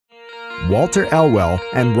Walter Elwell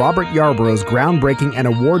and Robert Yarbrough's groundbreaking and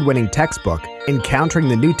award-winning textbook, Encountering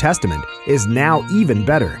the New Testament, is now even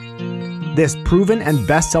better. This proven and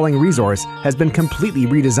best-selling resource has been completely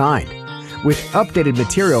redesigned, with updated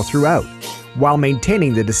material throughout, while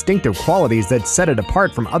maintaining the distinctive qualities that set it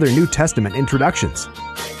apart from other New Testament introductions.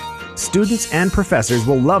 Students and professors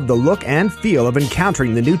will love the look and feel of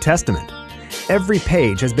Encountering the New Testament. Every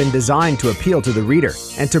page has been designed to appeal to the reader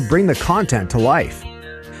and to bring the content to life.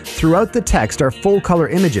 Throughout the text are full-color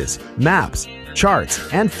images, maps, charts,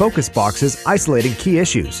 and focus boxes isolating key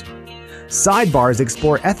issues. Sidebars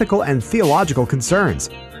explore ethical and theological concerns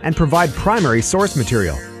and provide primary source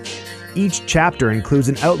material. Each chapter includes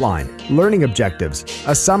an outline, learning objectives,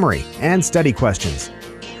 a summary, and study questions.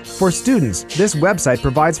 For students, this website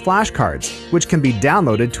provides flashcards, which can be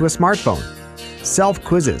downloaded to a smartphone,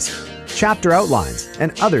 self-quizzes, chapter outlines,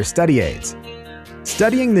 and other study aids.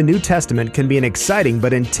 Studying the New Testament can be an exciting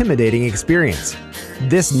but intimidating experience.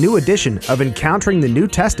 This new edition of Encountering the New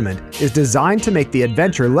Testament is designed to make the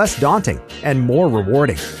adventure less daunting and more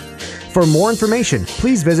rewarding. For more information,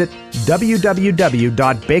 please visit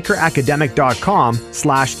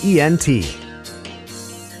www.bakeracademic.com/ENT.